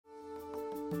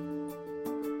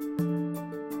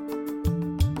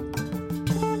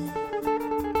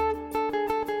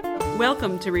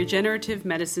Welcome to Regenerative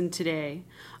Medicine Today.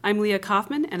 I'm Leah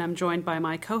Kaufman, and I'm joined by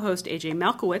my co-host AJ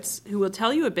Malkowitz, who will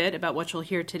tell you a bit about what you'll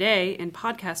hear today in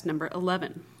podcast number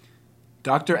 11.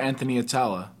 Dr. Anthony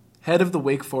Atala, head of the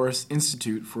Wake Forest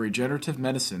Institute for Regenerative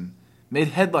Medicine, made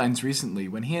headlines recently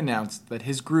when he announced that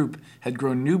his group had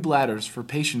grown new bladders for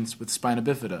patients with spina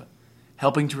bifida,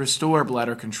 helping to restore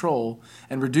bladder control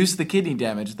and reduce the kidney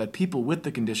damage that people with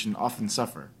the condition often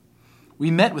suffer. We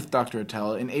met with Dr.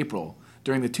 Atala in April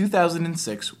during the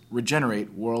 2006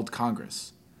 Regenerate World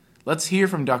Congress. Let's hear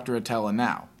from Dr. Atala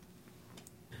now.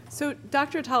 So,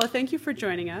 Dr. Atala, thank you for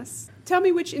joining us. Tell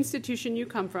me which institution you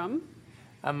come from.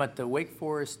 I'm at the Wake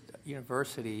Forest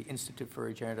University Institute for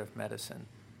Regenerative Medicine.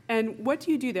 And what do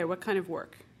you do there? What kind of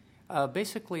work?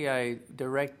 Basically, I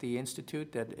direct the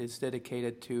institute that is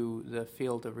dedicated to the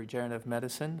field of regenerative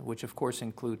medicine, which of course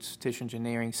includes tissue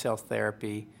engineering, cell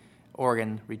therapy,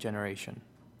 organ regeneration.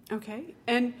 Okay.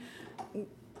 And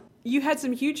you had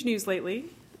some huge news lately.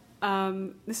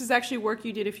 This is actually work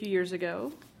you did a few years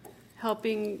ago,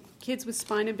 helping kids with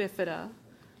spina bifida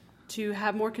to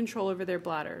have more control over their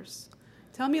bladders.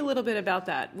 Tell me a little bit about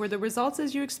that. Were the results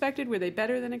as you expected? Were they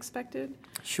better than expected?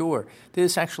 Sure.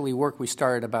 This is actually work we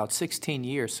started about 16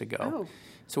 years ago. Oh.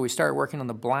 So we started working on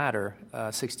the bladder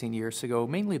 16 years ago.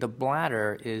 Mainly the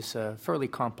bladder is a fairly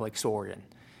complex organ.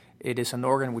 It is an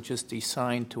organ which is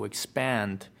designed to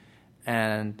expand,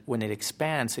 and when it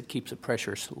expands, it keeps the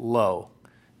pressures low.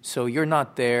 So you're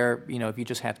not there, if you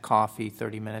just had coffee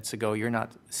 30 minutes ago, you're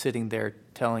not sitting there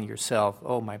telling yourself,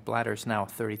 oh, my bladder is now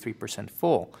 33%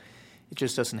 full. It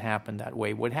just doesn't happen that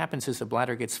way. What happens is the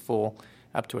bladder gets full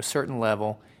up to a certain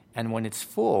level, and when it's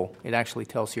full, it actually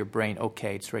tells your brain,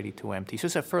 okay, it's ready to empty. So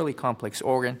it's a fairly complex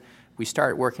organ. We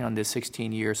started working on this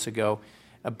 16 years ago.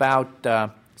 About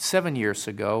 7 years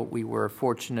ago, we were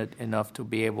fortunate enough to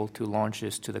be able to launch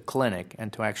this to the clinic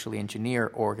and to actually engineer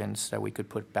organs that we could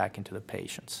put back into the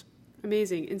patients.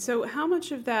 Amazing. And so how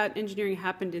much of that engineering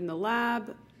happened in the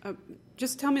lab?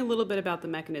 Just tell me a little bit about the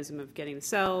mechanism of getting the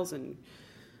cells and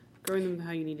growing them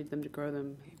how you needed them to grow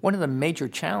them. One of the major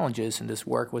challenges in this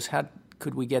work was how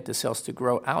could we get the cells to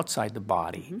grow outside the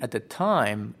body? Mm-hmm. At the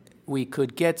time, we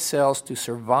could get cells to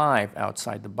survive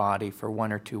outside the body for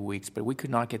 1 or 2 weeks, but we could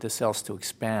not get the cells to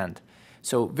expand.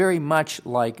 So very much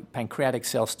like pancreatic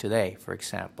cells today, for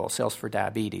example, cells for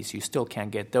diabetes, you still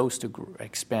can't get those to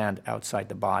expand outside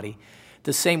the body.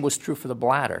 The same was true for the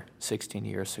bladder 16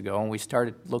 years ago, and we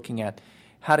started looking at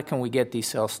how can we get these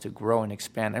cells to grow and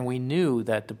expand? And we knew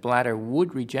that the bladder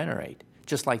would regenerate,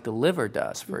 just like the liver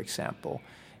does, for example,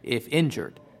 if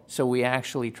injured. So we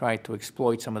actually tried to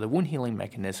exploit some of the wound healing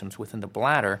mechanisms within the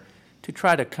bladder to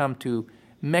try to come to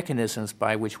mechanisms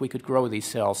by which we could grow these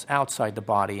cells outside the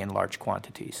body in large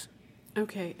quantities.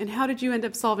 Okay, and how did you end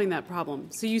up solving that problem?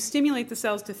 So you stimulate the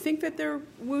cells to think that they're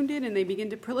wounded and they begin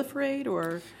to proliferate,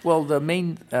 or? Well, the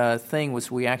main thing was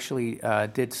we actually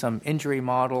did some injury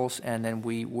models, and then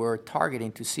we were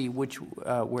targeting to see which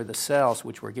were the cells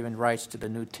which were given rise to the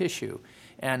new tissue.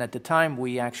 And at the time,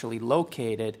 we actually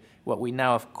located what we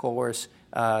now, of course,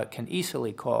 can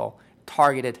easily call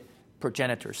targeted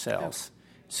progenitor cells. Okay.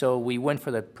 So we went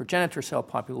for the progenitor cell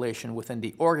population within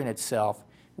the organ itself,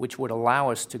 which would allow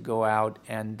us to go out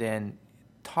and then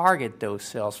target those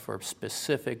cells for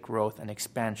specific growth and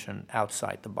expansion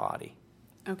outside the body.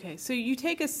 Okay, so you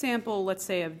take a sample, let's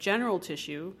say, of general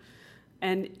tissue,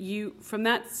 and you from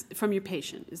your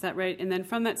patient, is that right? And then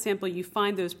from that sample, you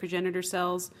find those progenitor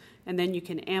cells, and then you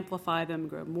can amplify them,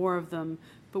 grow more of them.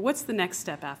 But what's the next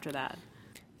step after that?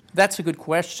 That's a good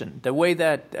question. The way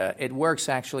that it works,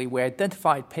 actually, we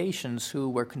identified patients who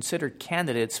were considered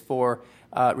candidates for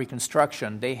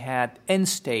reconstruction. They had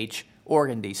end-stage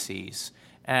organ disease,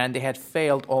 and they had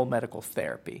failed all medical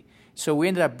therapy. So we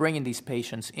ended up bringing these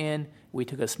patients in. We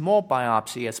took a small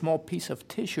biopsy, a small piece of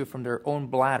tissue from their own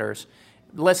bladders,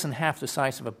 less than half the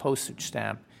size of a postage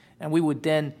stamp, and we would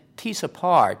then tease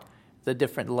apart the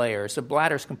different layers. The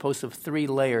bladder is composed of 3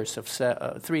 layers,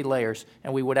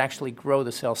 and we would actually grow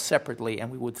the cells separately,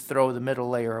 and we would throw the middle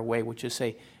layer away, which is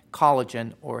a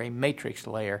collagen or a matrix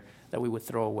layer that we would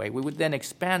throw away. We would then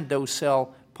expand those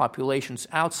cell populations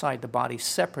outside the body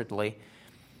separately,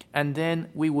 and then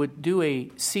we would do a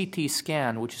CT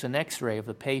scan, which is an X-ray of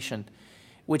the patient,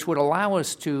 which would allow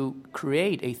us to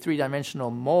create a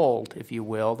 3-dimensional mold, if you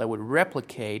will, that would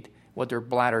replicate what their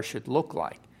bladder should look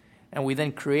like. And we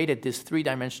then created this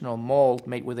 3-dimensional mold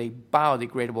made with a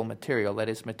biodegradable material, that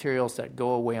is, materials that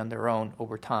go away on their own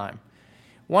over time.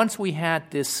 Once we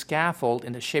had this scaffold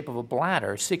in the shape of a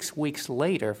bladder, 6 weeks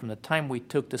later, from the time we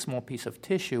took the small piece of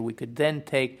tissue, we could then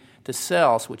take the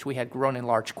cells, which we had grown in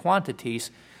large quantities,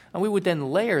 And we would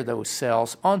then layer those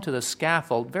cells onto the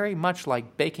scaffold, very much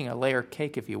like baking a layer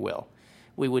cake, if you will.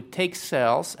 We would take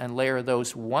cells and layer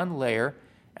those one layer,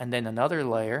 and then another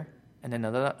layer, and then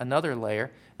another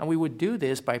layer. And we would do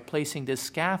this by placing this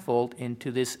scaffold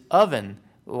into this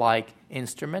oven-like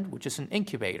instrument, which is an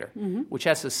incubator, which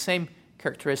has the same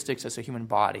characteristics as a human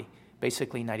body.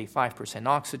 Basically 95%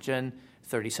 oxygen,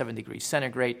 37 degrees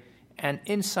centigrade. And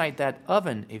inside that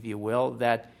oven, if you will,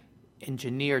 that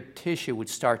engineered tissue would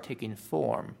start taking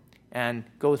form and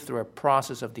go through a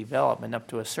process of development up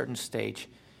to a certain stage.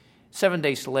 7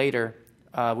 days later,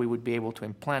 we would be able to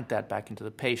implant that back into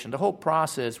the patient. The whole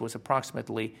process was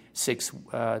approximately 6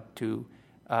 to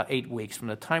 8 weeks from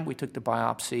the time we took the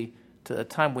biopsy to the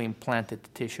time we implanted the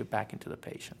tissue back into the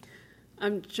patient.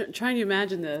 I'm trying to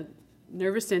imagine the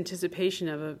nervous anticipation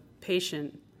of a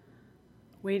patient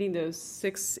waiting those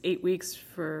 6-8 weeks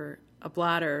for a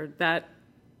bladder. That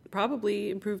probably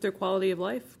improved their quality of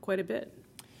life quite a bit.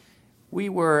 We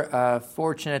were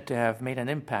fortunate to have made an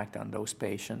impact on those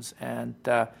patients, and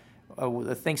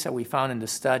the things that we found in the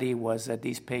study was that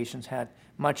these patients had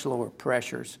much lower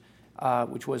pressures,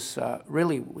 which was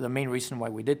really the main reason why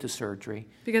we did the surgery.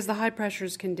 Because the high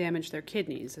pressures can damage their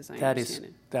kidneys, as I understand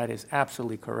it. That is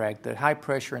absolutely correct. The high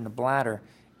pressure in the bladder,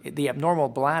 the abnormal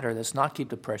bladder does not keep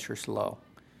the pressures low.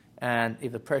 And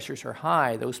if the pressures are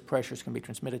high, those pressures can be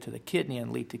transmitted to the kidney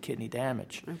and lead to kidney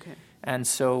damage. Okay. And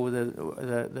so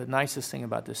the nicest thing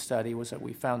about this study was that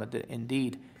we found that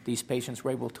indeed these patients were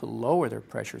able to lower their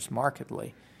pressures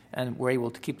markedly and were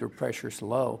able to keep their pressures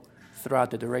low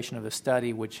throughout the duration of the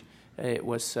study, which it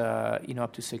was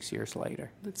up to 6 years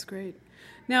later. That's great.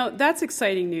 Now, that's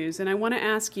exciting news, and I want to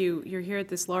ask you, you're here at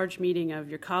this large meeting of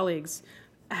your colleagues.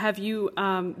 Have you?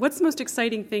 What's the most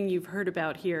exciting thing you've heard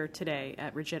about here today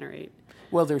at Regenerate?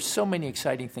 Well, there's so many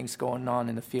exciting things going on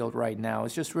in the field right now.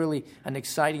 It's just really an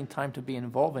exciting time to be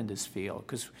involved in this field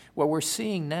because what we're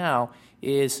seeing now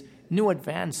is new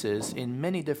advances in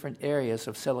many different areas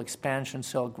of cell expansion,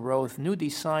 cell growth, new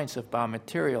designs of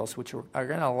biomaterials which are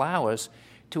going to allow us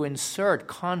to insert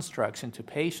constructs into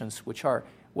patients which are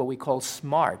what we call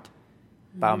smart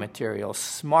biomaterials,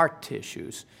 smart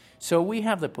tissues. So we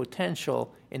have the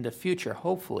potential in the future,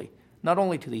 hopefully, not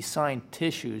only to design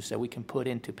tissues that we can put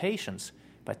into patients,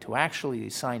 but to actually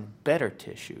design better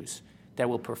tissues that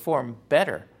will perform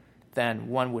better than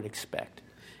one would expect.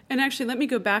 And actually, let me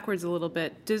go backwards a little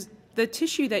bit. Does the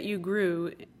tissue that you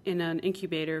grew in an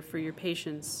incubator for your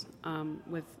patients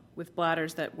with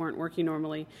bladders that weren't working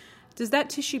normally, does that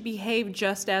tissue behave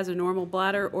just as a normal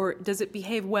bladder, or does it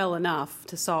behave well enough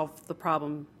to solve the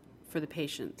problem for the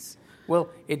patients? Well,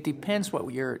 it depends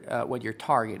what your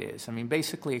target is. I mean,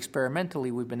 basically, experimentally,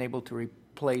 we've been able to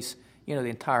replace the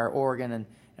entire organ,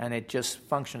 and it just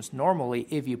functions normally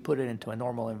if you put it into a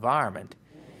normal environment.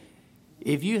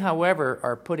 If you, however,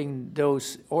 are putting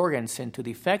those organs into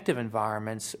defective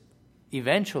environments,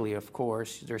 eventually, of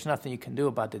course, there's nothing you can do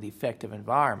about the defective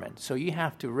environment. So you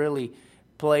have to really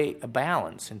play a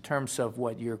balance in terms of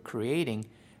what you're creating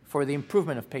for the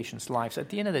improvement of patients' lives. At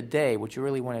the end of the day, what you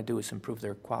really want to do is improve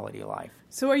their quality of life.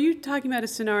 So are you talking about a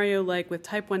scenario like with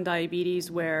type 1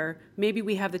 diabetes where maybe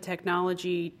we have the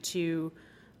technology to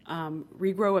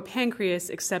regrow a pancreas,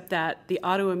 except that the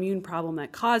autoimmune problem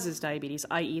that causes diabetes,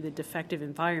 i.e. the defective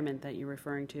environment that you're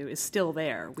referring to, is still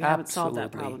there? We haven't solved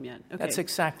that problem yet. Okay. That's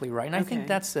exactly right. And I think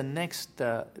that's the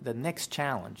next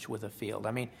challenge with the field.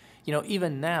 I mean,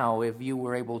 even now, if you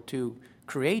were able to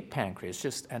create pancreas,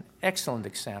 just an excellent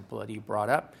example that you brought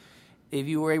up. If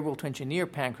you were able to engineer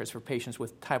pancreas for patients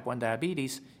with type 1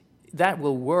 diabetes, that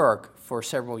will work for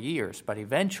several years, but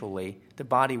eventually the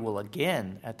body will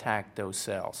again attack those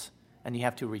cells, and you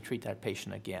have to retreat that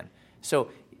patient again. So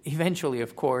eventually,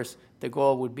 of course, the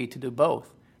goal would be to do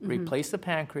both, replace the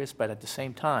pancreas, but at the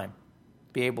same time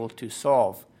be able to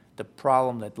solve the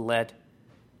problem that led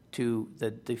to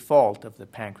the default of the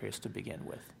pancreas to begin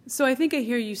with. So I think I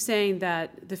hear you saying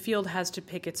that the field has to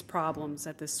pick its problems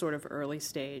at this sort of early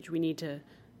stage. We need to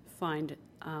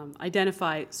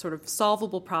identify sort of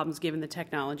solvable problems given the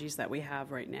technologies that we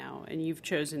have right now. And you've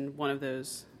chosen one of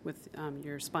those with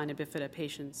your spina bifida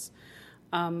patients.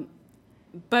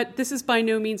 But this is by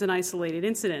no means an isolated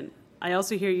incident. I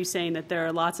also hear you saying that there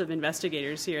are lots of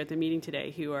investigators here at the meeting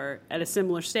today who are at a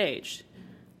similar stage.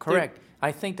 Correct.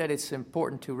 I think that it's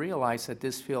important to realize that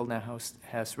this field now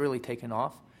has really taken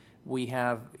off. We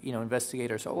have,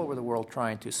 investigators all over the world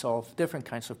trying to solve different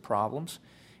kinds of problems,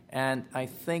 and I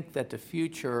think that the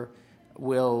future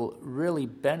will really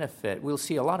benefit. We'll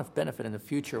see a lot of benefit in the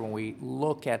future when we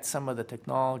look at some of the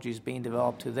technologies being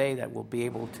developed today that will be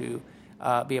able to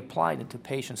be applied into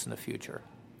patients in the future.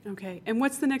 Okay, and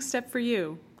what's the next step for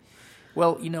you?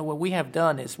 Well, what we have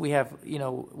done is we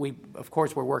of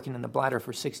course, we're working in the bladder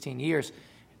for 16 years,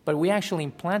 but we actually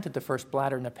implanted the first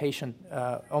bladder in a patient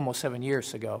almost 7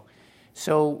 years ago.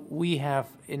 So we have,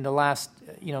 in the last,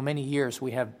 many years,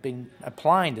 we have been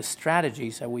applying the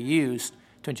strategies that we used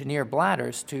to engineer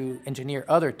bladders to engineer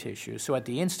other tissues. So at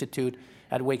the Institute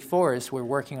at Wake Forest, we're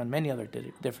working on many other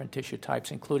different tissue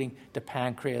types, including the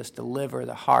pancreas, the liver,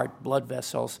 the heart, blood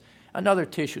vessels, and other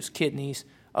tissues, kidneys,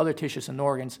 other tissues and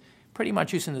organs, pretty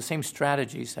much using the same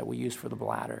strategies that we use for the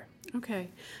bladder. Okay.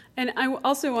 And I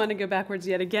also want to go backwards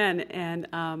yet again, and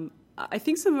I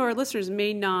think some of our listeners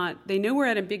they know we're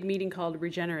at a big meeting called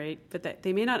Regenerate, but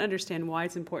they may not understand why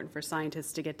it's important for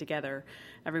scientists to get together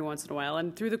every once in a while.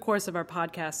 And through the course of our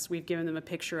podcasts, we've given them a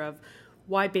picture of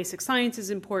why basic science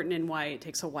is important and why it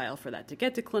takes a while for that to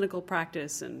get to clinical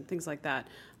practice and things like that.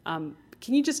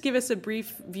 Can you just give us a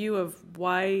brief view of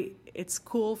why it's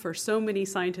cool for so many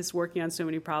scientists working on so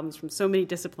many problems from so many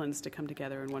disciplines to come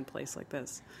together in one place like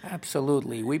this?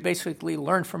 Absolutely. We basically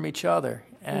learn from each other.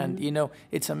 And,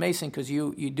 it's amazing because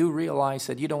you do realize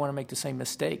that you don't want to make the same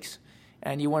mistakes.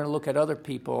 And you want to look at other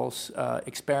people's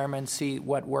experiments, see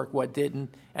what worked, what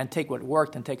didn't, and take what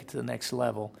worked and take it to the next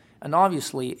level. And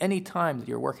obviously, any time that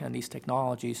you're working on these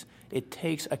technologies, it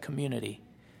takes a community.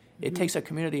 It takes a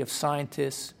community of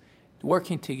scientists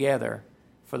working together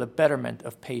for the betterment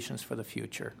of patients for the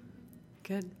future.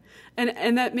 Good.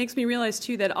 And that makes me realize,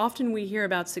 too, that often we hear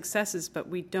about successes, but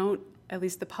we don't, at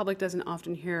least the public doesn't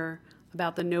often hear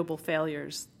about the noble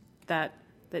failures that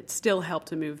still help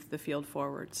to move the field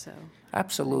forward. So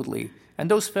absolutely. And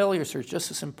those failures are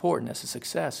just as important as a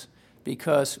success,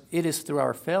 because it is through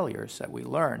our failures that we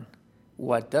learn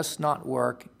what does not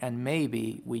work, and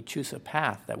maybe we choose a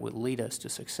path that will lead us to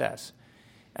success.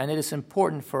 And it is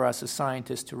important for us as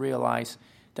scientists to realize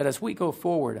that as we go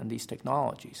forward on these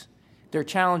technologies, there are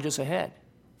challenges ahead.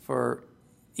 For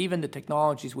even the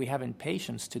technologies we have in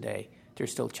patients today, there are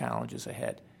still challenges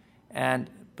ahead.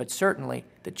 But certainly,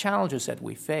 the challenges that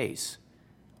we face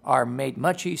are made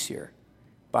much easier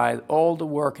by all the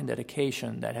work and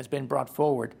dedication that has been brought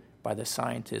forward by the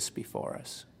scientists before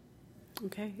us.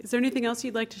 Okay. Is there anything else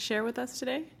you'd like to share with us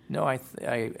today? No, I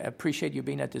appreciate you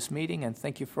being at this meeting, and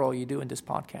thank you for all you do in this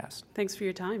podcast. Thanks for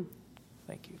your time.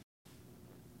 Thank you.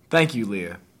 Thank you,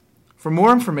 Leah. For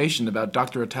more information about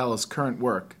Dr. Atala's current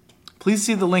work, please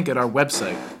see the link at our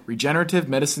website,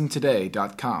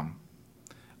 regenerativemedicinetoday.com.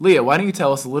 Leah, why don't you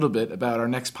tell us a little bit about our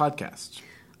next podcast?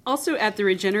 Also at the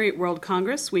Regenerate World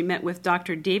Congress, we met with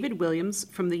Dr. David Williams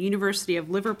from the University of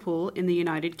Liverpool in the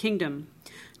United Kingdom.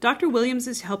 Dr. Williams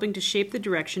is helping to shape the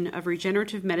direction of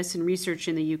regenerative medicine research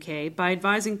in the UK by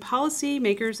advising policy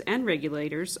makers and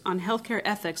regulators on healthcare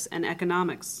ethics and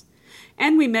economics.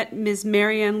 And we met Ms.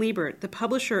 Marianne Liebert, the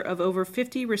publisher of over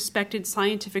 50 respected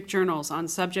scientific journals on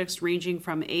subjects ranging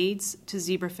from AIDS to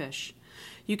zebrafish.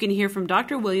 You can hear from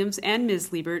Dr. Williams and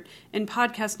Ms. Liebert in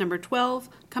podcast number 12,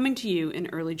 coming to you in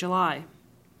early July.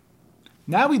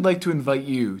 Now we'd like to invite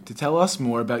you to tell us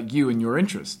more about you and your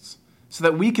interests, so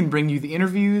that we can bring you the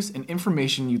interviews and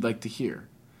information you'd like to hear.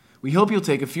 We hope you'll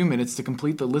take a few minutes to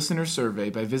complete the listener survey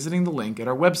by visiting the link at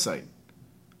our website.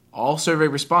 All survey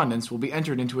respondents will be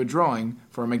entered into a drawing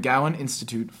for a McGowan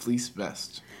Institute fleece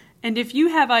vest. And if you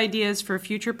have ideas for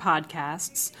future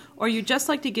podcasts, or you'd just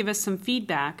like to give us some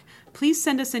feedback, please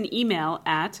send us an email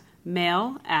at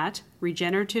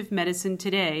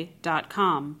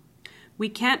mail@regenerativemedicinetoday.com. We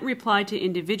can't reply to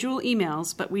individual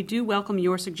emails, but we do welcome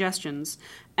your suggestions.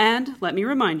 And let me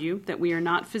remind you that we are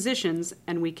not physicians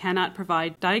and we cannot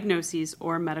provide diagnoses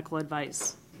or medical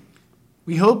advice.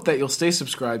 We hope that you'll stay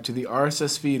subscribed to the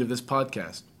RSS feed of this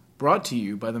podcast, brought to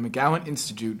you by the McGowan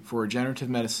Institute for Regenerative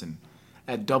Medicine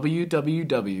at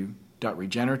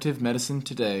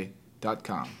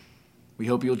www.regenerativemedicinetoday.com. We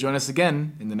hope you'll join us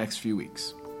again in the next few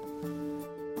weeks.